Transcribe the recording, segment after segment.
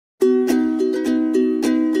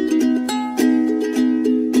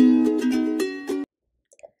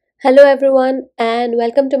Hello everyone and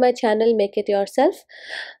welcome to my channel Make It Yourself.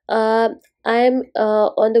 Uh, I am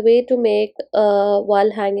on the way to make a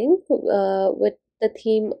wall hanging with the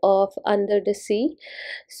theme of Under the Sea.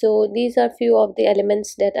 So these are few of the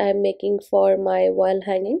elements that I am making for my wall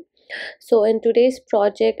hanging. So in today's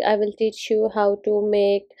project I will teach you how to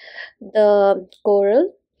make the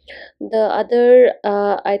coral, the other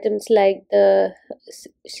items like the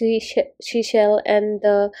seashell and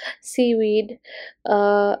the seaweed.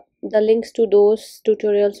 The links to those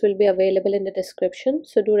tutorials will be available in the description,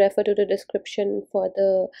 so do refer to the description for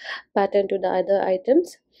the pattern to the other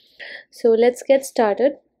items. So let's get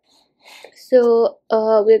started. So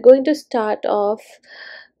we're going to start off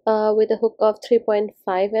with a hook of 3.5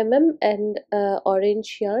 mm and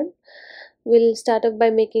orange yarn. We'll start off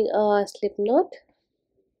by making a slip knot,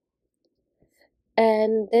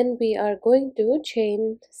 and then we are going to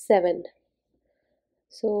chain 7.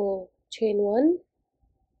 So chain 1,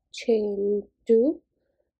 chain 2,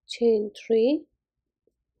 chain 3,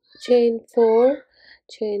 chain 4,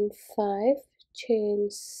 chain 5, chain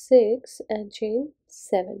 6 and chain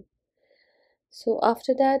 7. So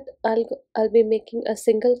after that I'll be making a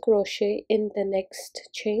single crochet in the next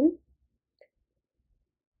chain.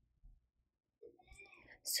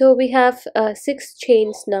 So we have 6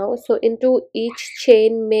 chains now, so into each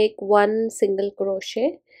chain make one single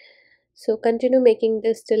crochet. So continue making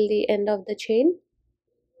this till the end of the chain.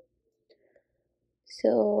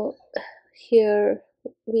 So here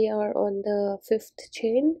we are on the 5th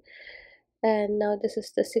chain, and now this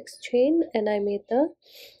is the 6th chain, and I made the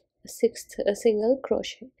 6th single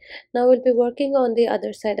crochet. Now we'll be working on the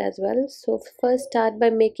other side as well. So first start by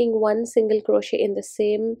making one single crochet in the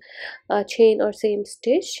same chain or same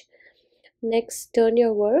stitch. Next turn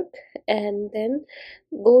your work and then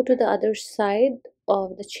go to the other side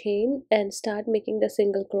of the chain and start making the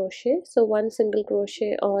single crochet. So one single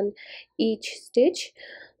crochet on each stitch.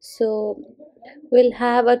 So we'll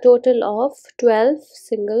have a total of 12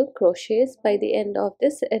 single crochets by the end of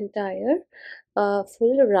this entire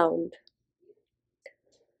full round.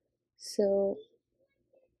 So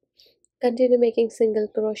continue making single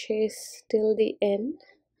crochets till the end.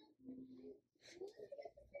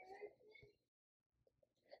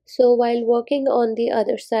 So while working on the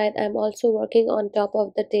other side, I'm also working on top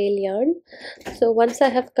of the tail yarn. So once I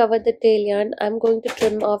have covered the tail yarn, I'm going to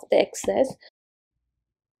trim off the excess.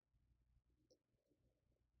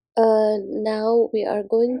 Now we are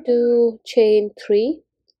going to chain 3.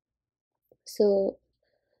 So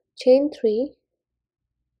chain 3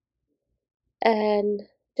 and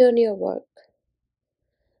turn your work.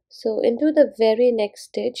 So into the very next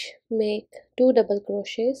stitch, make 2 double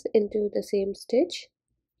crochets into the same stitch.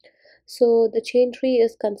 So the chain 3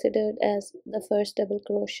 is considered as the first double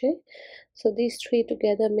crochet. So these 3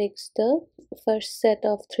 together makes the first set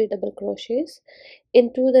of 3 double crochets.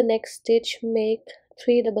 Into the next stitch make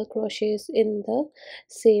 3 double crochets in the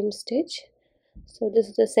same stitch. So this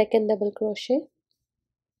is the second double crochet,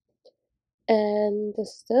 and this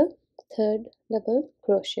is the third double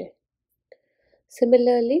crochet.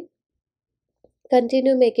 Similarly,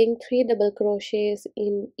 continue making 3 double crochets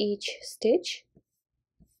in each stitch.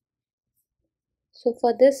 So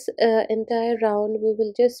for this entire round we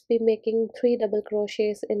will just be making 3 double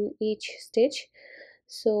crochets in each stitch.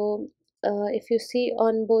 So if you see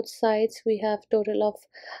on both sides we have total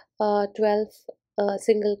of 12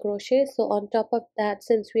 single crochets. So on top of that,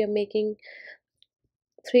 since we are making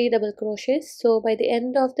 3 double crochets, so by the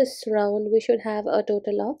end of this round we should have a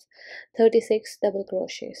total of 36 double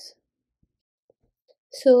crochets.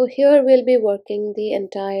 So here we'll be working the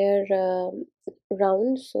entire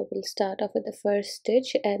round. So we'll start off with the first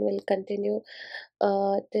stitch and we'll continue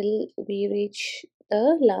till we reach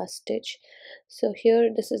the last stitch. So here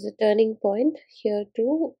this is a turning point. Here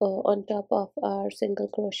too, on top of our single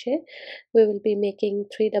crochet we will be making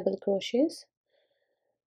 3 double crochets.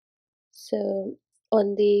 So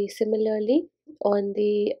on the similarly on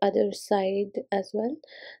the other side as well,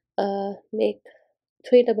 make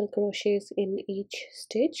 3 double crochets in each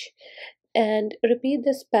stitch and repeat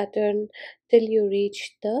this pattern till you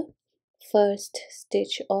reach the first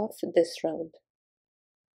stitch of this round.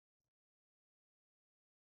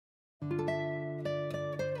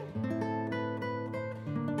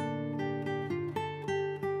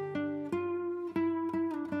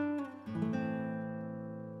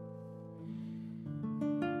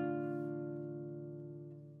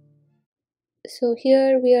 So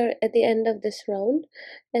here we are at the end of this round,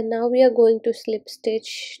 and now we are going to slip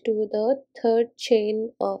stitch to the third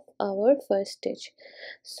chain of our first stitch.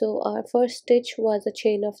 So our first stitch was a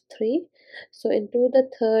chain of 3, so into the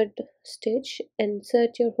third stitch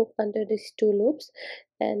insert your hook under these 2 loops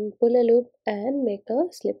and pull a loop and make a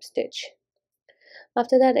slip stitch.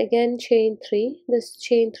 After that again chain 3. This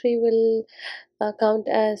chain 3 will count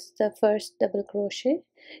as the first double crochet.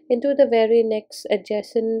 Into the very next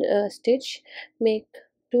adjacent stitch make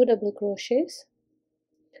 2 double crochets.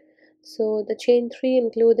 So the chain 3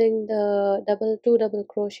 including the 2 double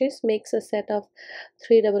crochets makes a set of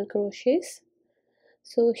 3 double crochets.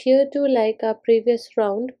 So here too, like our previous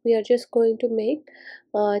round, we are just going to make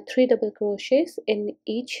 3 double crochets in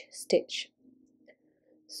each stitch.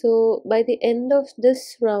 So by the end of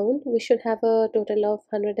this round we should have a total of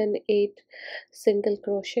 108 single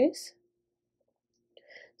crochets.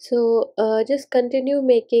 So just continue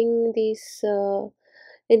making these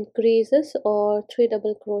increases or 3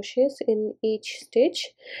 double crochets in each stitch,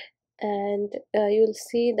 and you'll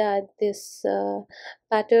see that this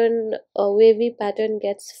pattern, wavy pattern,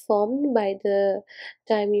 gets formed by the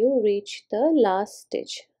time you reach the last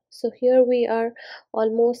stitch. So here we are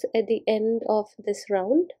almost at the end of this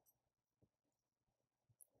round,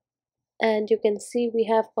 and you can see we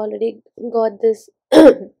have already got this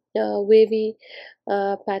wavy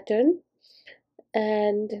pattern.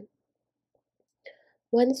 And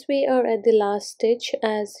once we are at the last stitch,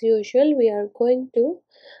 as usual, we are going to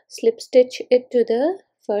slip stitch it to the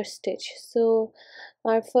first stitch. So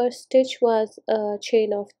our first stitch was a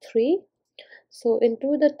chain of 3. So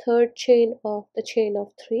into the third chain of the chain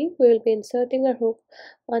of 3 we will be inserting a hook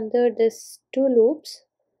under this 2 loops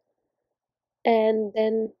and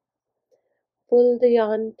then pull the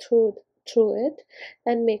yarn through it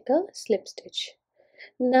and make a slip stitch.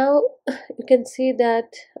 Now you can see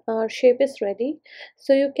that our shape is ready,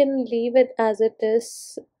 so you can leave it as it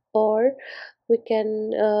is, or we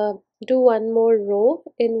can do one more row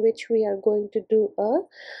in which we are going to do a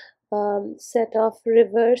set of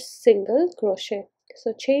reverse single crochet.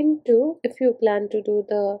 So chain 2 if you plan to do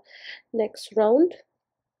the next round.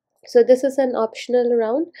 So this is an optional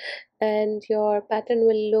round and your pattern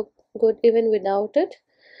will look good even without it.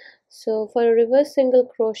 So for a reverse single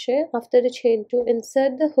crochet, after the chain 2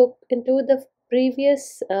 insert the hook into the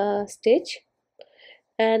previous stitch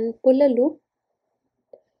and pull a loop,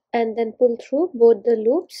 and then pull through both the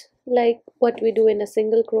loops like what we do in a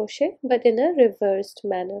single crochet but in a reversed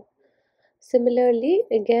manner. Similarly,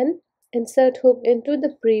 again insert hook into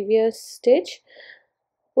the previous stitch,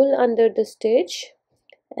 pull under the stitch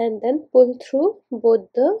and then pull through both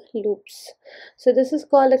the loops. So this is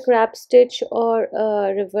called a crab stitch or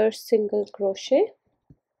a reverse single crochet.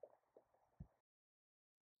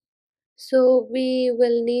 So we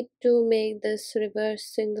will need to make this reverse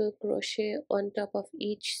single crochet on top of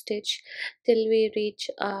each stitch till we reach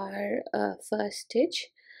our first stitch.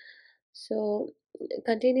 So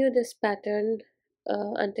continue this pattern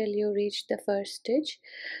until you reach the first stitch.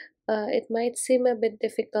 It might seem a bit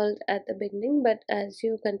difficult at the beginning, but as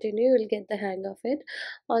you continue you'll get the hang of it.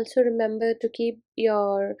 Also remember to keep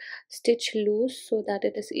your stitch loose so that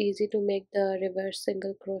it is easy to make the reverse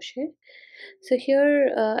single crochet. So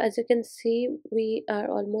here as you can see we are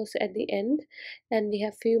almost at the end and we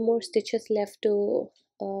have few more stitches left to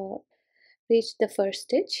reach the first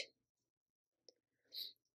stitch.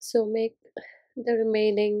 So make the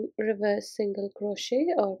remaining reverse single crochet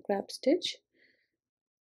or crab stitch.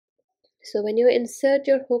 So when you insert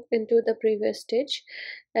your hook into the previous stitch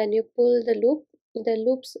and you pull the loop, the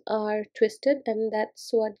loops are twisted and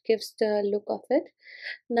that's what gives the look of it.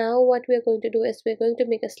 Now what we are going to do is we're going to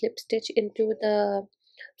make a slip stitch into the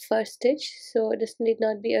first stitch. So this need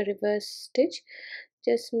not be a reverse stitch,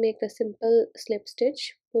 just make a simple slip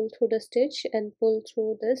stitch, pull through the stitch and pull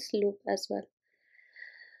through this loop as well.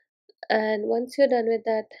 And once you're done with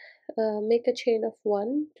that, make a chain of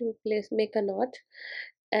 1 to make a knot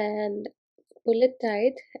and pull it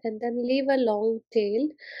tight, and then leave a long tail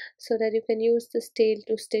so that you can use this tail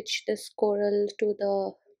to stitch this coral to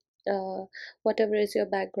the whatever is your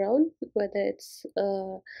background, whether it's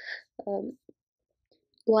wall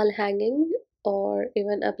hanging or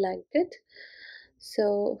even a blanket.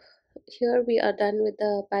 So here we are done with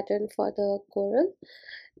the pattern for the coral,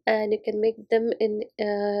 and you can make them in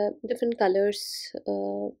different colors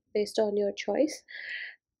based on your choice.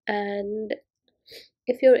 And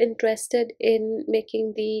if you're interested in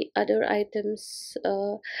making the other items,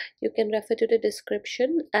 you can refer to the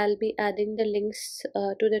description. I'll be adding the links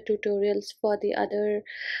to the tutorials for the other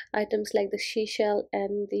items like the seashell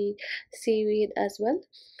and the seaweed as well,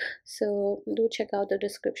 so do check out the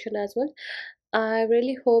description as well. I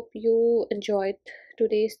really hope you enjoyed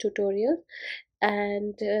today's tutorial,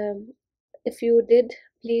 and if you did,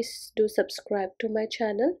 please do subscribe to my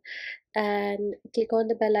channel and click on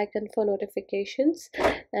the bell icon for notifications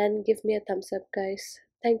and give me a thumbs up, guys.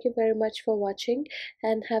 Thank you very much for watching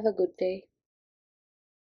and have a good day.